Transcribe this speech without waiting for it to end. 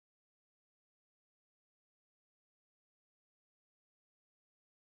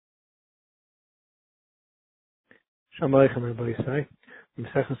Shalom Aleichem, everybody say. We'll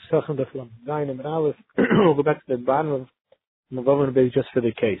go back to the bottom of Mavavon Bay just for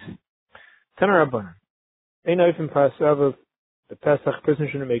the case. Tanar Rabbanan. Ein oifen Passover, the Pesach person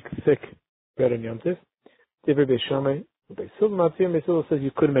shouldn't make thick bread on Yom Tov. Divrei Beis Shammai, Beis Hillel Matzir, Beis Hillel says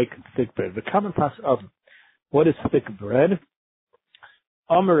you could make thick bread. The common Passover, what is thick bread?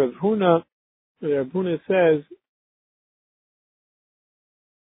 Amar Rav Huna, Rav Huna says,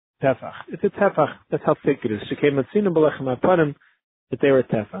 tefach. It's a tefach. That's how thick it is. Shekei matzina b'lechem ha'panim, that they were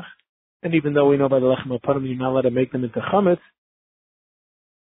tefach. And even though we know by the lechem ha'panim you're not allowed to make them into chametz,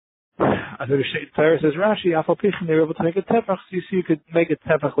 as the Torah says Rashi, afal pichin, they were able to make a tefach. So you see, you could make a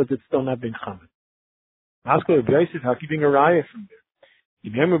tefach with it still not being chametz. Ask Rabbi Yosef, how keeping a raya from there?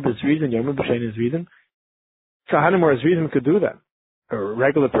 Yemur b'zrizin, Yemur b'shein zrizin. Kahanim or zrizin could do that. A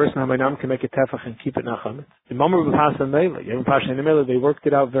regular person, Hamayinam, can make a tefach and keep it not chametz. The Mamar b'pasa meila, Yemur b'pasha meila, they worked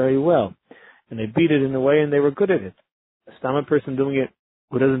it out very well, and they beat it in a way, and they were good at it. A stammer person doing it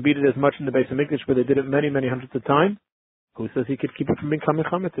who doesn't beat it as much in the Beis Hamikdash, where they did it many, many hundreds of times, who says he could keep it from becoming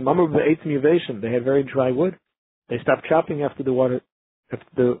chametz? The Mamar b'eitzim yivation, they had very dry wood. They stopped chopping after the water, after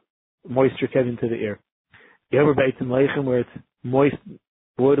the moisture came into the air. Yemur b'eitzim leichem, where it's moist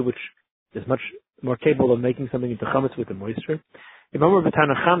wood, which is much more capable of making something into chametz with the moisture. Imam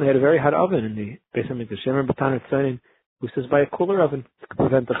B'Tana Cham, they had a very hot oven in the Beis Hamikdash. Imam B'Tana Tzayin, who says by a cooler oven to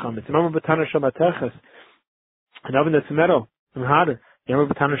prevent the chametz. Imam B'Tana Shamatechas, an oven that's metal and hotter. Imam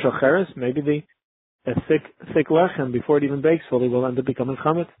B'Tana Shalcheres, maybe a thick lechem before it even bakes fully will end up becoming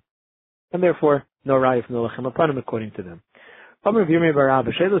chametz, and therefore no raya from the lechem upon him according to them. Amar Yirmiyah bar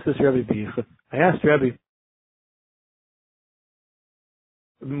Abba, Sheilos is Rabbi B'Yichud. I asked Rabbi,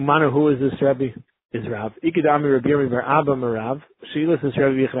 Manu, who is this Rabbi? Is Rav. Ikidami Rabbi Yirmiyah bar Abba Marav. Sheilos is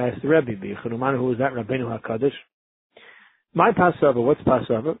Rabbi B'Yichud. I asked Rabbi B'Yichud. Manu, who is that? Rabbeinu HaKadosh. My Passover, what's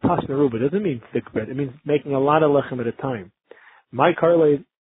Passover? Pas Meruba doesn't mean thick bread. It means making a lot of lechem at a time. My Karle, the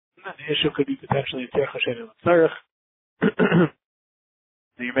issue could be potentially a terchashen and tzarech.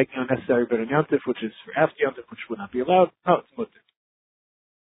 So you're making unnecessary bread on Yom Tov, which is for after Yom Tov, which would not be allowed. Oh, it's mutter.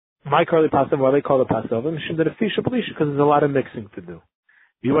 My Karle Passover, why they call it Passover? Because there's a lot of mixing to do.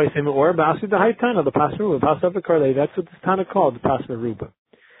 You might say, or Basi the high Tana, the Passover, Passover Karle, that's what this Tana called, the Pas Meruba.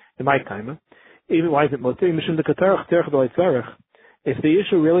 In my time, even why is it mutter? If the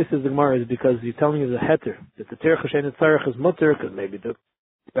issue really, says the Gemara, is because you're telling me there's a heter, that the terchashen and tzarech is mutter, because maybe the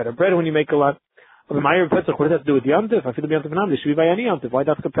better bread when you make a lot. But the Meyer Pesach, what does that have to do with Yom Tov? I feel the Yom Tov Nam, they should be by any Yom Tov. Why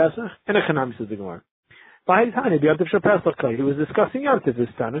that's the Pesach? And a Chanami, says the Gemara. By his time, Yom Tov Shal Pesach, he was discussing Yom Tov this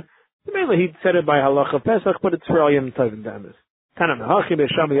Tana. Mainly he said it by halacha Pesach, but it's for all Yom Tov and Damas. Tana Mehachi Beis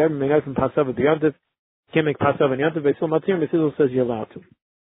Shammai Yom Tov and Passover the Yom Tov. Can't make Passover and Yom Tov. Beis Hillel Matzir, Beis Hillel says you're allowed to.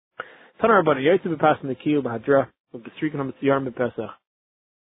 Tana Rabbanan Yosef b'Pas in the Kiyul b'Hadra of the Srikan HaMatziyar b'Pesach.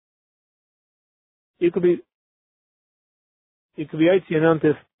 You could be Yotzi Yom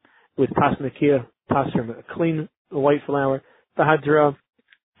Tov with Pas Nakia, Pas from a clean white flour. The Hadra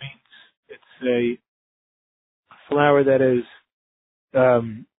means it's a flour that is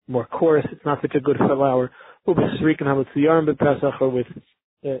more coarse. It's not such a good flour. Or with Srikan HaMatziyar b'Pesach, or with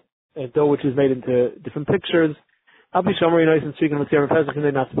a dough which is made into different pictures. I'll be Shomer nice and Srikan HaMatziyar b'Pesach, and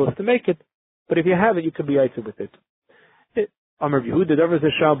they're not supposed to make it. But if you have it, you could be Yotzi with it. Amar Yehuda, there was a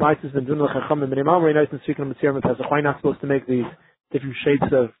shal baitis and dunel chacham and minimal very nice and Srikan HaMatziyar b'Pesach. Why not supposed to make these different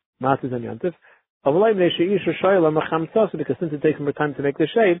shapes of matzahs and yantiv? Because since it takes more time to make the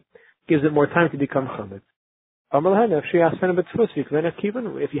shape, gives it more time to become chametz. If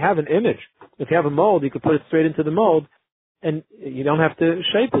you have an image, if you have a mold, you could put it straight into the mold, and you don't have to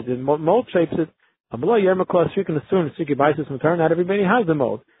shape it. The mold shapes it. Not everybody has the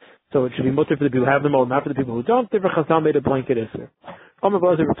mold. So it should be mutter for the people who have the mold, not for the people who don't. Different Chazal made a blanket issur.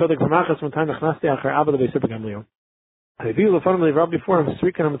 Before him,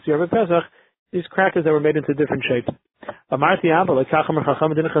 these crackers that were made into different shapes. You're not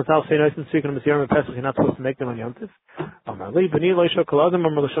supposed to make them on Yom Tov.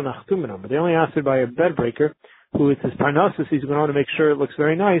 But they only asked it by a bed breaker, who is his parnassus, he's going to make sure it looks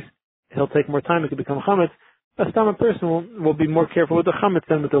very nice. He'll take more time, it could become chametz. A stomach person will be more careful with the chametz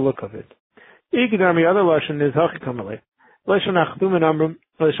than with the look of it. The other lashon is hachikamale. By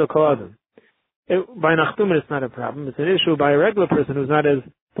nachtumen, it's not a problem. It's an issue by a regular person who's not as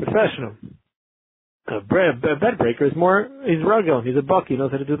professional. A bed breaker is more, he's rugged, he's a buck, he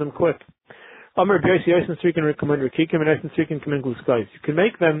knows how to do them quick. You can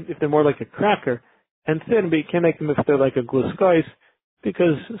make them if they're more like a cracker and thin, but you can't make them if they're like a gluskais,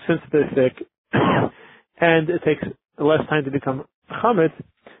 because since they're thick, and it takes less time to become chametz,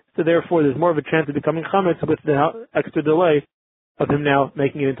 so therefore there's more of a chance of becoming chametz with the extra delay of him now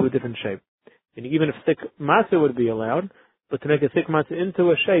making it into a different shape. And even if thick matzah would be allowed, but to make a thick matzah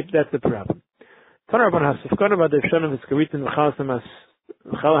into a shape, that's the problem. A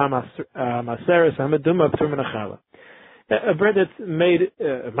bread that's made,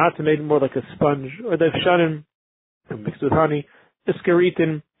 matzah made more like a sponge, or they've shun mixed with honey, the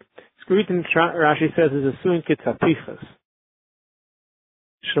skeritin. Skeritin, Rashi says, is a suin kitzapichas.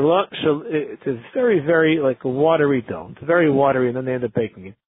 It's a very, very like a watery dough. It's very watery, and then they end up baking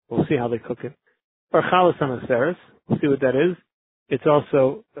it. We'll see how they cook it. Or chalas amaseres. We'll see what that is. It's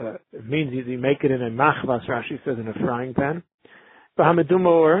also, it means you make it in a machvas, Rashi says, in a frying pan. Bahameduma,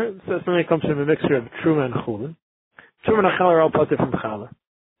 or so something that comes from a mixture of truma and chulin. Truma and challah are all potter from challah.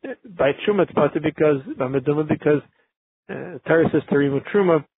 By truma it's potter because, bahameduma, because Torah says tarimu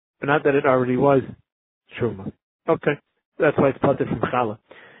truma, but not that it already was truma. Okay, that's why it's potter from challah.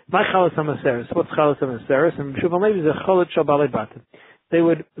 My chalas amaseres. What's chalas amaseres? And Shuval Levi is a cholet shabalei batim. They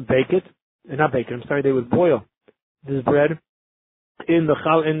would bake it, not bake it. I'm sorry. They would boil this bread in the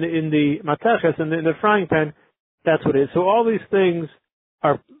mateches in the frying pan. That's what it is. So all these things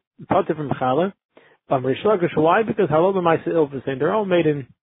are potter from challah. Why? Because halal b'maisa saying they're all made in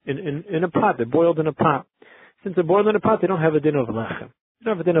a pot. They're boiled in a pot. Since they're boiled in a pot, they don't have a din of lechem. They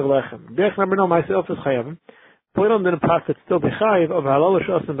don't have a din of lechem. Boiled in a pot that's still bechayiv of halal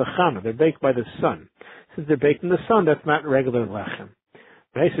sh'asim b'chama. They're baked by the sun. Since they're baked in the sun, that's not regular lechem.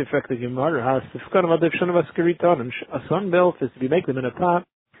 A sun built is if you make them in a pot,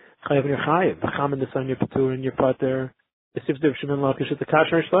 chayav in your chayiv. B'cham in the sun, your patur and your potter. The siftiv shemin lakish at the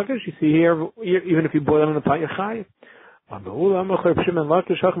kasher shlakish. You see here, even if you boil it in a pot, you're chayiv. No,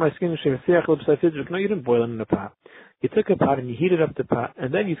 you didn't boil it in a pot. You took a pot and you heated up the pot,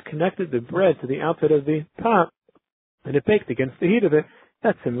 and then you connected the bread to the outside of the pot, and it baked against the heat of it.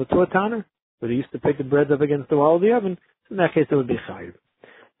 That's similar to a tanner, where they used to pick the bread up against the wall of the oven. So in that case, it would be chayiv.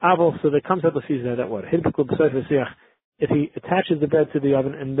 Abel, so that comes out the season that what? If he attaches the bread to the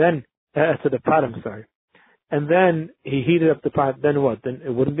oven and then to the pot, I'm sorry, and then he heated up the pot, then what? Then it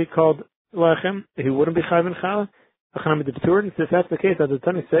wouldn't be called lechem. He wouldn't be chayiv and challah. If that's the case, that's a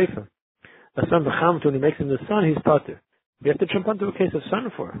tani sefer. A son b'cham, when he makes in the sun, he's potter. We have to jump onto a case of sun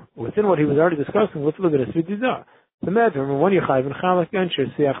for. Within what he was already discussing, let's look at a svididah. Imagine, when you're chayiv and challah, if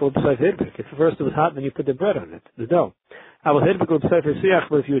first it was hot, then you put the bread on it, the dough. But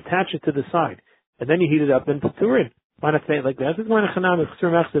if you attach it to the side, and then you heat it up, then paturin. Why not say it like that? This is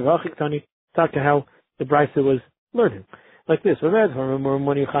how the Brisa was learning. Like this. When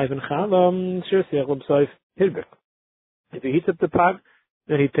you're chayiv and challah, if he heats up the pot,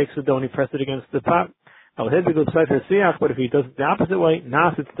 then he takes the dough and he presses it against the pot. But if he does it the opposite way,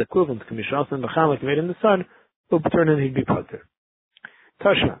 it's the equivalent. Like he made in the sun, will turn and he'd be potter.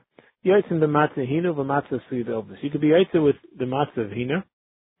 Tashma. Yaitz in the matzah hina, the matzah sweet elvis. You could be yaitz with the matzah of hina.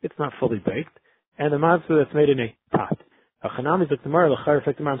 It's not fully baked. And the matzah that's made in a pot. I'm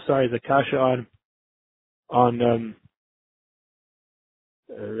sorry, the kasha on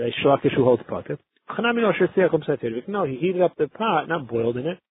Reish Lakish who holds potter. No, he heated up the pot, not boiled in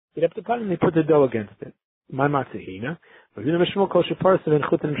it. Heated up the pot and he put the dough against it. My matzahina.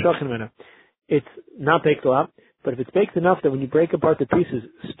 It's not baked a lot, but if it's baked enough that when you break apart the pieces,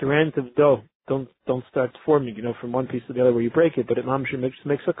 strands of dough don't start forming, from one piece to the other where you break it, but it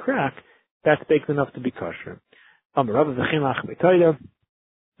makes a crack, that's baked enough to be kosher. That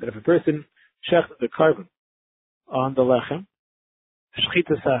if a person checks the carbon on the lechem,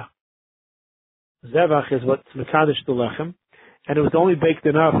 shchitasa zevach is what's mekadosh the lechem, and it was only baked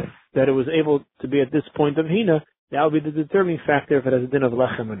enough that it was able to be at this point of hina. That will be the determining factor if it has a din of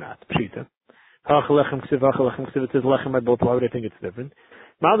lechem or not. Pshita. Hach lechem ksiv, hach lechem ksiv. It says lechem by both. Why would I think it's different?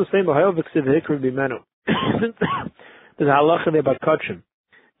 Mal the same. B'hayav ksiv hikri b'menu. There's a halacha there about kachim.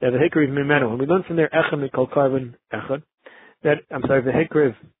 That the hikri b'menu. When we learn from there echad mikol carbon echad. That I'm sorry, the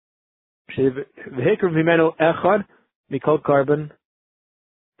hikri b'menu echad mikol carbon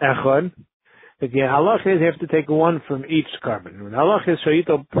echad. The halach is you have to take one from each carbon. The halach is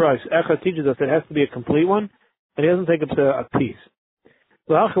shayito price. Echad teaches us it has to be a complete one, and it doesn't take up a piece.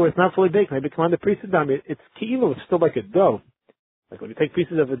 The halach where it's not fully baked, maybe come on the priest down. It's kilo. It's still like a dough. Like when you take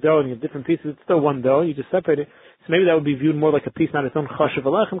pieces of a dough and you have different pieces, it's still one dough. You just separate it. So maybe that would be viewed more like a piece, not its own chash of a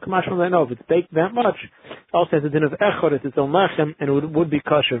lechem. Kamash from that. No, if it's baked that much, it also has a din of echad. It's its own lechem, and it would be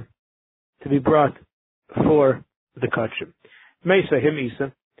kosher to be brought for the kachim. Meisa him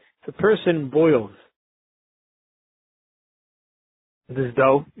isa. If a person boils this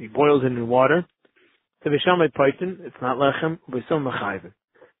dough, he boils it in water. It's not lechem. We'll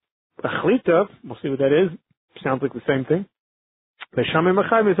see what that is. Sounds like the same thing. Is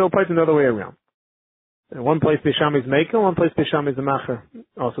another way around. One place Beisham is maker, one place Beisham is a macher,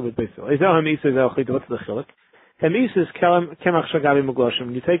 also with Beisil. Ezel Hamisa, Ezel Chlita, what's the chiluk? Hamisa is Kemach Shagabi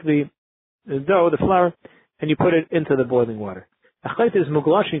Mugloshim. You take the dough, the flour, and you put it into the boiling water. Chlita is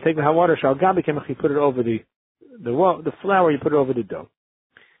Mugloshim, you take the hot water, Shalgabi Kemach, you put it over the flour, you put it over the dough.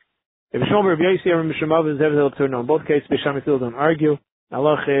 If Shom Rabbi Yossi or Mishamav is Zevel to know, in both cases, Beisham and don't argue.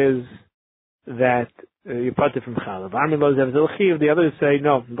 Allah is that you put it from Chalav. Armin Lo Zevel Chiv, the others say,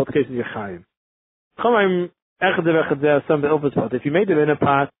 no, in both cases you're Chayiv. If you made them in a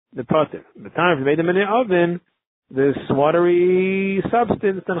pot, the potter. By the time if you made them in the oven, this watery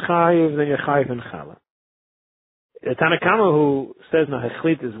substance, then chayiv, then you're chayiv and chala. The Tanakama who says no,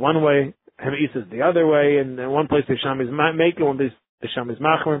 hechlit is one way, hemis is the other way, and in one place Bisham is maker, one place Bisham is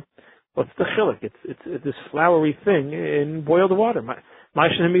machmer. What's the chiluk? It's this floury thing in boiled water.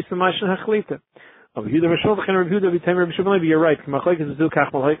 Ma'ashin hemis and ma'ashin hechlita. You're right. Machlek is bezu,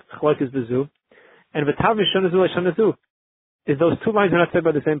 kach machlek is bezu. And v'tav mishanazu l'shanazu is those two lines are not said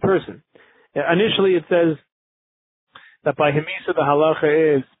by the same person. Initially, it says that by Hemisa the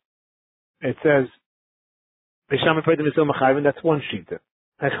halacha is it says v'sham epoidim misil machayvin. That's one shita.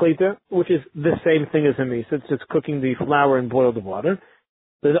 Hechlita, which is the same thing as Hemisa. It's just cooking the flour and boil the water.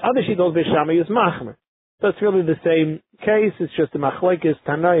 The other shita of Beishami is machmer. So it's really the same case. It's just the machlekes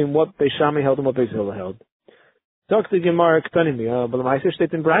tanai and what Beishami held and what Beis held. Dr. Gemara Ktanimi, but the Meister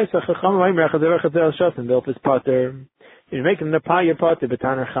steht in Breis, Chacham Weimer, Chazer Shatten, the office potter. You're making the pie your potter, but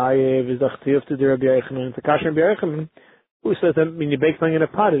Taner Chayev is the Chtiyof to the Rabbi Yechanan, to Kasher Rabbi Yechanan, who says that when you bake something in a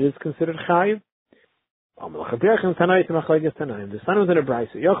pot, it is considered Chayev. The son was in a Breis.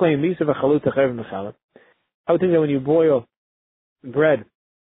 I would think that when you boil bread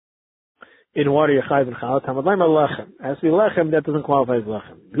in water, you're Chayev and Chalat. It has to be Lechem, that doesn't qualify as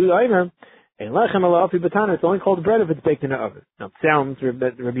Lechem. And lechem alafi b'tana, it's only called bread if it's baked in an oven. Now it sounds Rabbi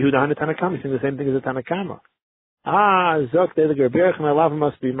Yehuda and the Tanakama saying the same thing as the Tanakama. Zok the Rabbi Yechanan alav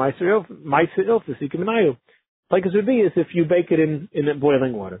must be ma'aser ilfus yikimenayu. Like as would be is if you bake it in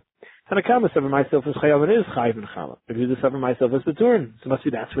boiling water. Tanakama said ma'aser ilfus chayav and is chayiv and chala. Rabbi Yehuda said ma'aser ilfus b'turin. So must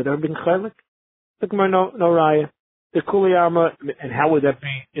be that's where they're being chaylik. Look more no raya. The kuliyama, and how would that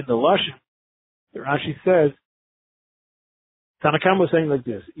be in the lashon? The Rashi says. Tanakam was saying like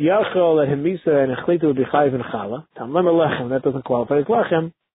this: Yachol hemisa and echlita would be chayiv and chala. Tamlem lechem, that doesn't qualify as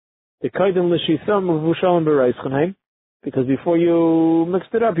lechem. The kaidim l'shisam v'vushalim b'reischanim, because before you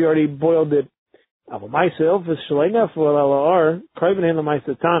mixed it up, you already boiled it. Aval myself is shaleinaf v'alalar kraven in the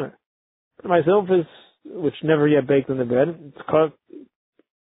ma'aser taner. Myself is which never yet baked in the bread. It's called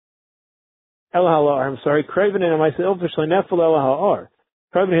elahalar. I'm sorry, kraven in the myself is shaleinaf v'alalar.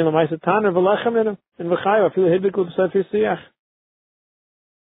 Kraven in the ma'aser taner v'lechem in him and v'chayiv afilu hidbikul b'safir siyach.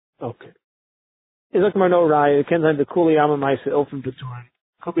 Okay. It's like no raya. It can't have the kuliyama ma'aser ilfim b'turin.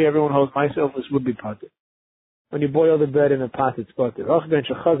 Could be everyone holds ma'aser ilfus would be potter. When you boil the bread in a pot, it's potter.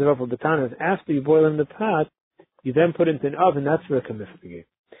 After you boil in the pot, you then put it into an oven. That's where it comes from.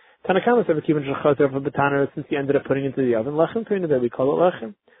 Tanakama said, since you ended up putting it into the oven, lechem created that we call it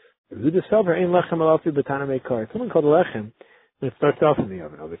lechem. Someone called it lechem when it starts off in the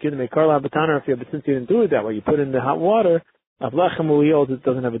oven. But since you didn't do it that way, you put it in the hot water. Of lechem uliyot, it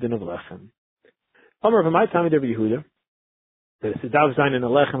doesn't have a din of lechem. Amar of my time with Rabbi Yehuda, the sedav zayin in a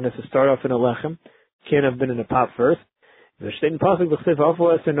lechem has to start off in a lechem. Can't have been in a pot first. The shtein pasuk b'chsev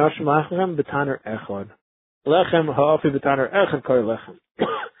afu eser nashim lechem b'taner echad. Lechem ha'afi b'taner echad kar lechem.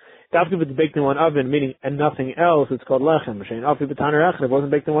 After it's baked in one oven, meaning and nothing else, it's called lechem. Shein afi b'taner echad. If it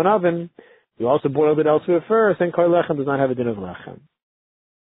wasn't baked in one oven, you also boiled it elsewhere first, and kar lechem does not have a din of lechem.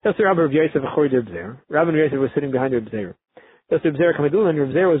 That's the Rabbi of Yosef Achori Reb Zer. Rabbi and Yosef was sitting behind Reb Zer. That's Reb Zer Kamadula, and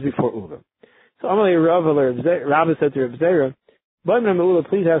Reb Zer was before Ula. So Amalei Rabbi said to Reb Zer,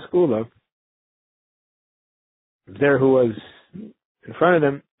 please ask Ula. Reb Zer, who was in front of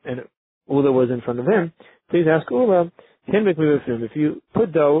them, and Ula was in front of him, please ask Ula, if you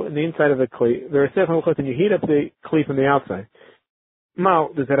put dough in the inside of a kli, and you heat up the kli from the outside,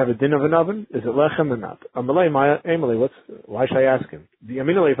 does that have a din of an oven? Is it lechem or not? Why should I ask him?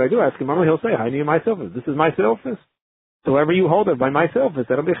 If I do ask him, he'll say, I need myself. This is myself. So wherever you hold it by myself,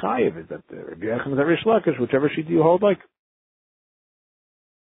 that'll be chayiv. Is that Rabbi Yechon, is that Rish Lakish, whichever sheet you hold like.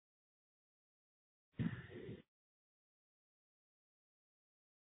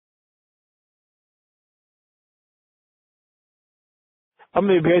 I'm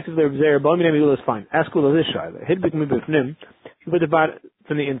going to be basically observe. But is fine. Ask Ula this shayla. Hidbik mi b'fnim. You put the pot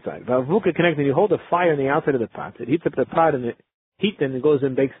from the inside. V'avuka connected. You hold the fire on the outside of the pot. It heats up the pot and it heat then it goes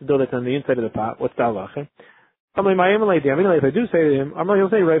and bakes the dough that's on the inside of the pot. What's the halacha? I'm like, if I do say to him, he'll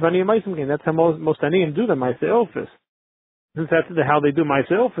say, right, that's how most aniyim do them. I say, office. Since that's how they do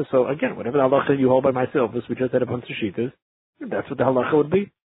myself, so again, whatever the halacha you hold by myself, we just had a bunch of shittas, that's what the halacha would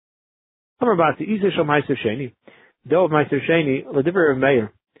be.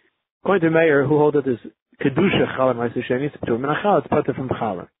 According to Meir, who holds that this kedusha chala ma'aser sheni, it's ptur min hachala, it's pater from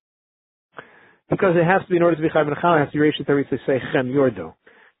chala. Because it has to be, in order to be chayv min hachala, it has to be reishet harisa seichem yordo.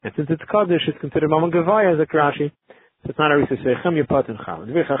 And since it's kaddish, it's considered mammon gavaya as a Rashi. So it's not harisa seichem, you're pater from chala.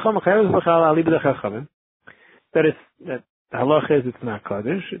 That it's that the halacha is it's not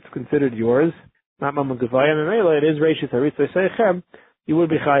kaddish, it's considered yours, not mammon gavaya. Memela, it is reishet harisa seichem. You will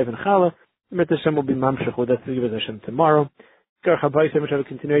be chayv in chala. Mit Hashem will be mamshech with that to give Hashem tomorrow. Have a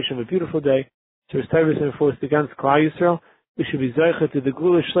continuation of a beautiful day. So as Torah is enforced against Klal Yisrael, we should be zeicha to the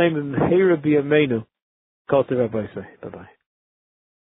Gula Shleim and Meheira B'Yameinu. Kol Tov Rabbi. Bye bye.